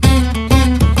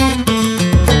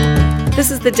This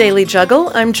is the Daily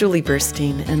Juggle. I'm Julie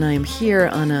Burstein, and I'm here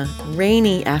on a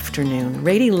rainy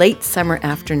late summer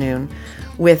afternoon,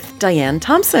 with Diane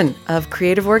Thompson of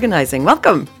Creative Organizing.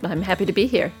 Welcome. I'm happy to be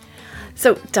here.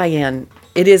 So, Diane,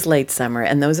 it is late summer,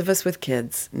 and those of us with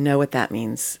kids know what that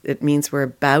means. It means we're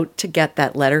about to get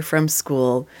that letter from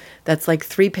school that's like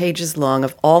 3 pages long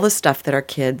of all the stuff that our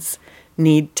kids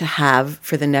need to have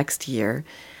for the next year.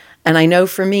 And I know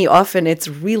for me, often it's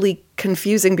really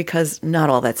confusing because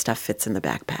not all that stuff fits in the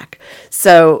backpack.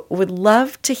 So would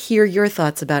love to hear your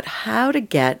thoughts about how to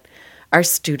get our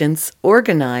students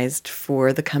organized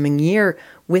for the coming year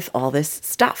with all this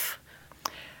stuff.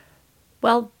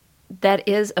 Well, that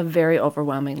is a very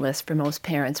overwhelming list for most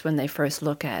parents when they first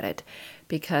look at it,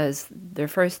 because their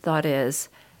first thought is,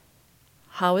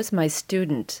 how is my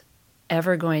student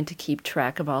ever going to keep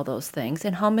track of all those things?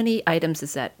 And how many items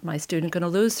is that my student going to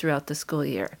lose throughout the school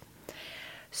year?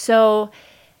 So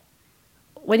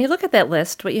when you look at that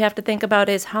list, what you have to think about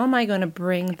is, how am I going to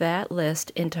bring that list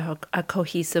into a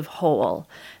cohesive whole?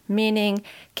 Meaning,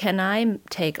 can I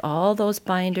take all those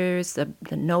binders,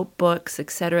 the notebooks,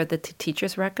 etc., that the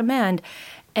teachers recommend,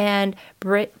 and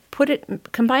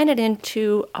combine it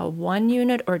into a 1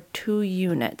 unit or 2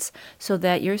 units, so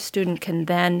that your student can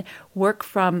then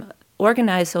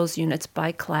organize those units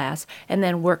by class and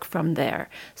then work from there.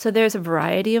 So there's a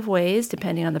variety of ways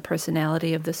depending on the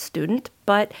personality of the student,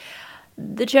 but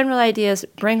the general idea is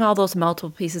bring all those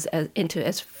multiple pieces into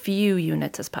as few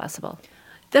units as possible.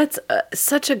 That's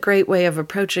such a great way of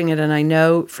approaching it, and I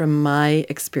know from my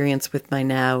experience with my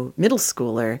now middle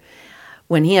schooler,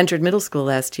 when he entered middle school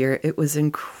last year, it was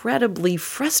incredibly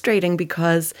frustrating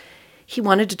because he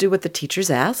wanted to do what the teachers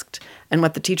asked, and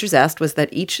what the teachers asked was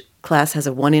that each class has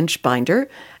a 1-inch binder,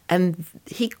 and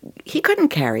he couldn't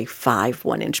carry 5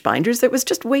 1-inch binders. It was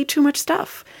just way too much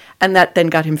stuff, and that then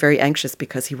got him very anxious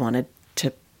because he wanted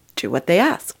to do what they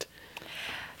asked.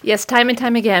 Yes, time and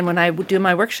time again, when I do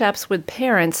my workshops with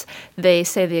parents, they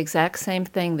say the exact same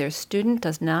thing. Their student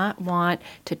does not want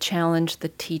to challenge the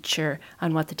teacher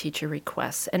on what the teacher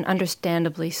requests, and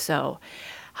understandably so.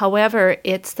 However,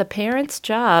 it's the parent's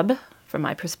job, from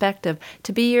my perspective,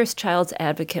 to be your child's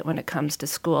advocate when it comes to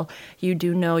school. You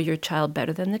do know your child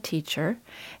better than the teacher.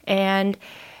 And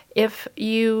if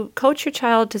you coach your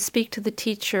child to speak to the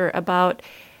teacher about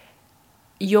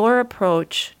your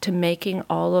approach to making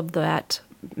all of that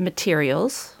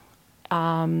materials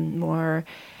more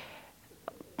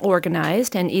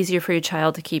organized and easier for your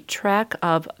child to keep track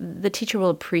of, the teacher will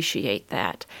appreciate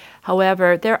that.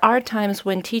 However, there are times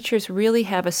when teachers really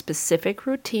have a specific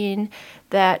routine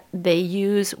that they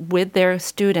use with their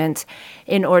students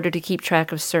in order to keep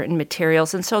track of certain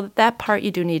materials, and so that part you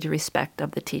do need to respect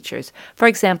of the teachers. For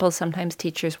example, sometimes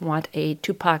teachers want a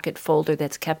 2-pocket folder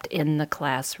that's kept in the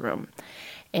classroom,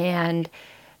 and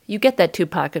you get that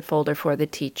 2-pocket folder for the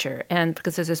teacher, and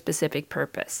because there's a specific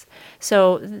purpose.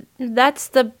 So that's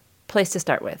the place to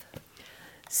start with.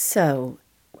 So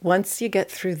once you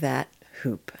get through that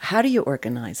hoop, how do you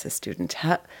organize a student?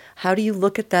 How do you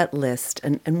look at that list,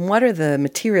 and what are the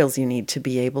materials you need to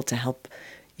be able to help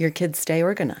your kids stay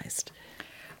organized?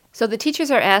 So the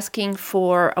teachers are asking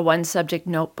for a 1-subject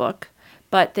notebook,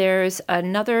 but there's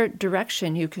another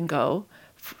direction you can go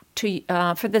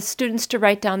for the students to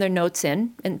write down their notes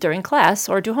in during class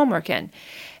or do homework in.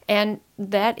 And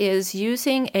that is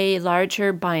using a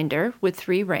larger binder with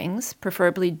 3 rings,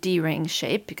 preferably D-ring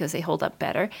shape because they hold up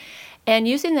better, and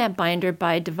using that binder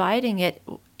by dividing it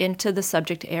into the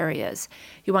subject areas.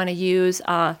 You want to use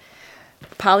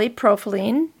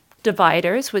polypropylene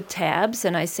dividers with tabs,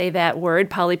 and I say that word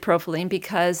polypropylene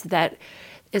because that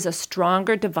is a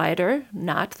stronger divider,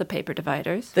 not the paper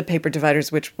dividers. The paper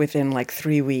dividers, which within like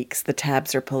 3 weeks, the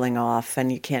tabs are pulling off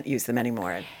and you can't use them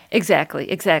anymore.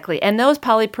 Exactly. And those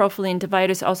polypropylene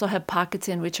dividers also have pockets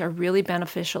in which are really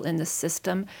beneficial in the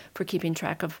system for keeping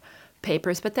track of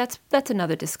papers, but that's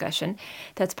another discussion.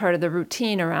 That's part of the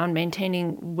routine around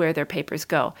maintaining where their papers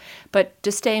go. But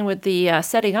just staying with the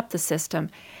setting up the system,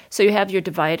 so you have your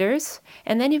dividers,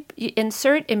 and then you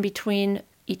insert in between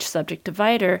each subject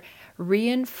divider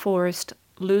reinforced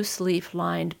loose leaf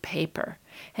lined paper.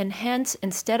 And hence,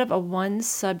 instead of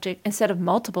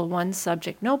multiple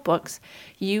 1-subject notebooks,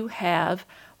 you have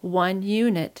 1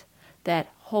 unit that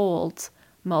holds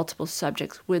multiple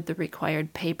subjects with the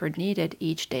required paper needed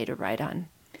each day to write on.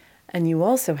 And you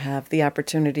also have the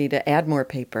opportunity to add more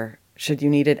paper should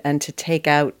you need it, and to take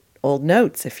out old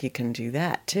notes if you can do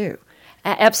that too.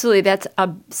 Absolutely. That's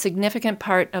a significant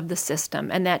part of the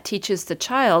system, and that teaches the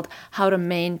child how to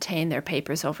maintain their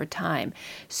papers over time.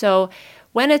 So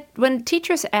When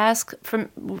teachers from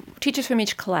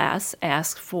each class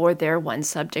ask for their one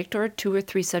subject or 2 or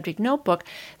 3 subject notebook,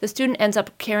 the student ends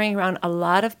up carrying around a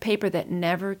lot of paper that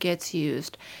never gets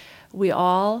used. We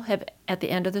all have, at the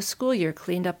end of the school year,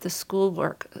 cleaned up the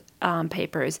schoolwork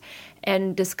papers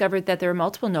and discovered that there are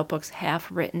multiple notebooks half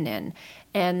written in.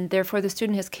 And therefore, the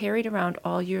student has carried around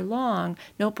all year long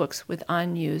notebooks with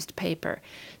unused paper.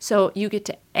 So you get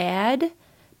to add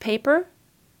paper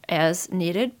as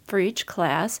needed for each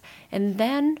class, and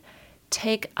then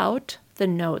take out the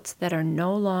notes that are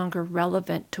no longer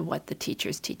relevant to what the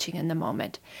teacher's teaching in the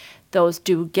moment. Those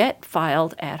do get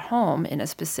filed at home in a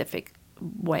specific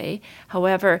way.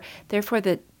 However, therefore,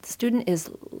 the student is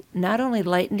not only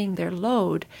lightening their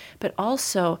load, but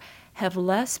also have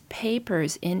less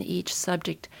papers in each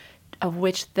subject of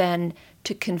which then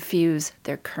to confuse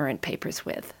their current papers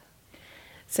with.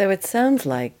 So it sounds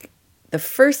like the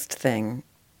first thing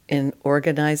in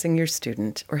organizing your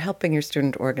student or helping your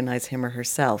student organize him or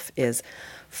herself is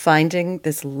finding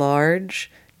this large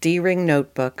D-ring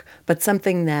notebook, but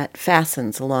something that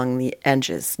fastens along the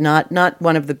edges, not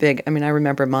one of the big, I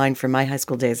remember mine from my high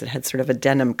school days, it had sort of a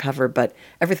denim cover, but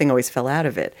everything always fell out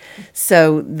of it.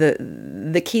 So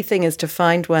the key thing is to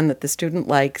find one that the student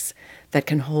likes that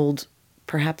can hold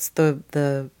perhaps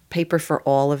the paper for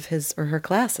all of his or her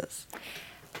classes.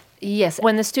 Yes.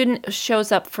 When the student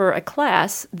shows up for a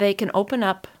class, they can open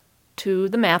up to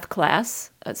the math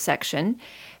class section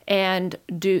and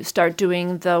start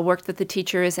doing the work that the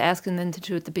teacher is asking them to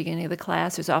do at the beginning of the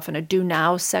class. There's often a do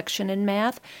now section in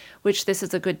math, which this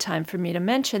is a good time for me to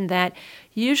mention that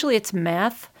usually it's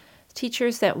math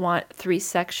teachers that want 3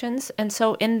 sections. And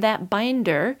so in that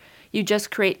binder, you just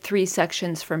create 3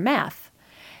 sections for math.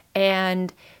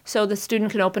 And so the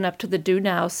student can open up to the do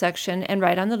now section and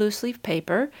write on the loose leaf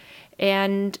paper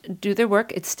and do their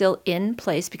work. It's still in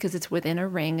place because it's within a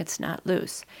ring. It's not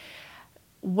loose.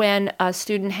 When a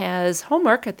student has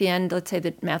homework at the end, let's say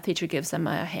the math teacher gives them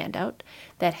a handout,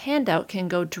 that handout can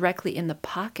go directly in the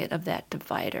pocket of that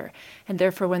divider. And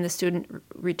therefore, when the student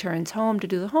returns home to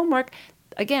do the homework,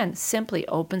 again, simply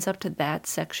opens up to that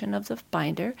section of the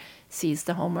binder, sees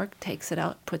the homework, takes it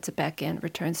out, puts it back in,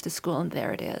 returns to school, and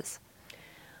there it is.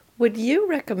 Would you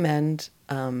recommend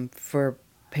for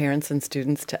parents and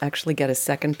students to actually get a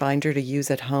second binder to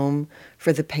use at home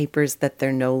for the papers that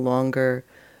they're no longer,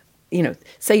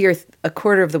 say you're a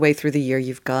quarter of the way through the year,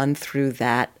 you've gone through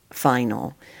that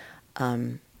final.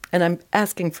 And I'm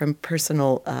asking from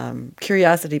personal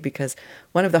curiosity because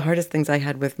one of the hardest things I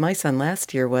had with my son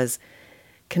last year was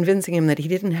convincing him that he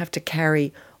didn't have to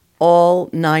carry all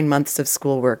 9 months of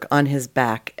schoolwork on his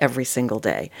back every single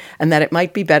day, and that it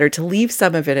might be better to leave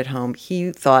some of it at home.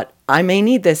 He thought, I may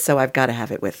need this, so I've got to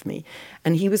have it with me.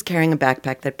 And he was carrying a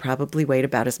backpack that probably weighed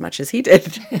about as much as he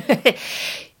did.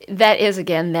 That is,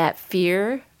 again, that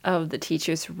fear of the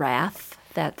teacher's wrath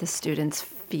that the students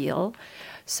feel.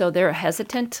 So they're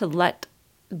hesitant to not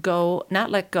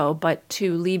let go, but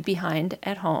to leave behind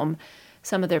at home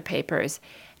some of their papers.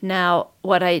 Now,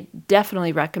 what I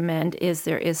definitely recommend is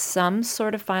there is some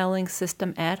sort of filing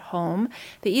system at home.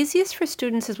 The easiest for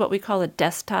students is what we call a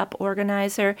desktop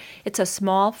organizer. It's a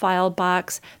small file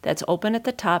box that's open at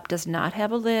the top, does not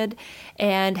have a lid,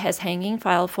 and has hanging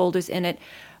file folders in it,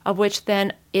 of which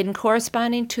then, in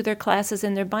corresponding to their classes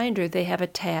in their binder, they have a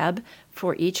tab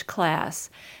for each class.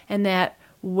 And that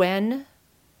when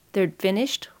they're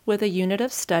finished with a unit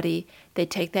of study, they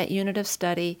take that unit of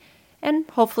study, and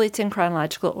hopefully it's in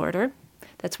chronological order.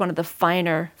 That's one of the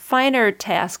finer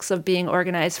tasks of being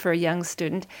organized for a young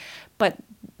student. But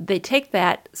they take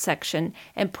that section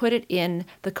and put it in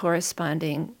the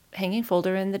corresponding hanging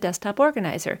folder in the desktop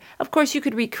organizer. Of course, you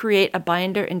could recreate a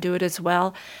binder and do it as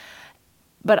well.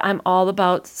 But I'm all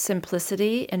about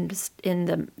simplicity and in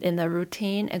the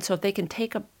routine. And so if they can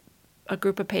take a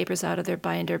group of papers out of their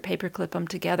binder, paperclip them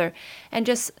together, and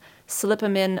just slip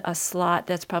them in a slot,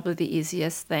 that's probably the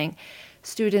easiest thing.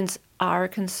 Students are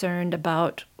concerned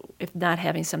about if not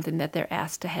having something that they're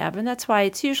asked to have, and that's why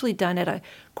it's usually done at a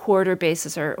quarter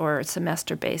basis or a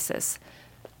semester basis.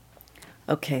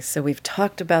 Okay, so we've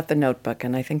talked about the notebook,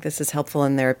 and I think this is helpful,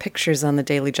 and there are pictures on the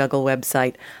Daily Juggle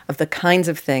website of the kinds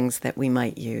of things that we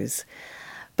might use.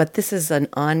 But this is an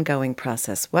ongoing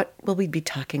process. What will we be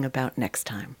talking about next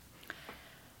time?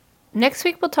 Next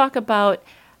week, we'll talk about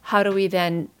how do we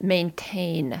then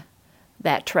maintain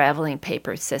that traveling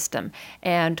paper system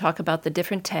and talk about the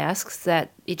different tasks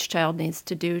that each child needs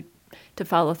to do to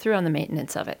follow through on the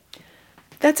maintenance of it.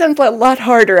 That sounds a lot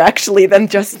harder, actually, than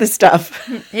just the stuff.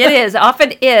 It is,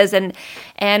 often is, and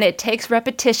it takes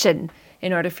repetition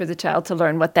in order for the child to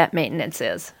learn what that maintenance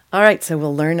is. All right, so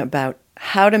we'll learn about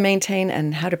how to maintain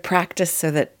and how to practice so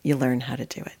that you learn how to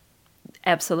do it.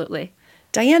 Absolutely.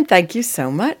 Diane, thank you so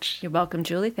much. You're welcome,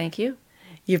 Julie. Thank you.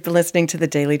 You've been listening to The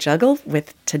Daily Juggle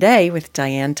today with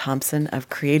Diane Thompson of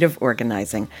Creative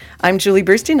Organizing. I'm Julie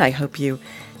Burstein. I hope you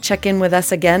check in with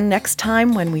us again next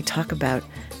time when we talk about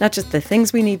not just the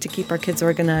things we need to keep our kids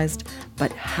organized,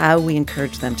 but how we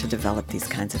encourage them to develop these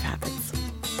kinds of habits.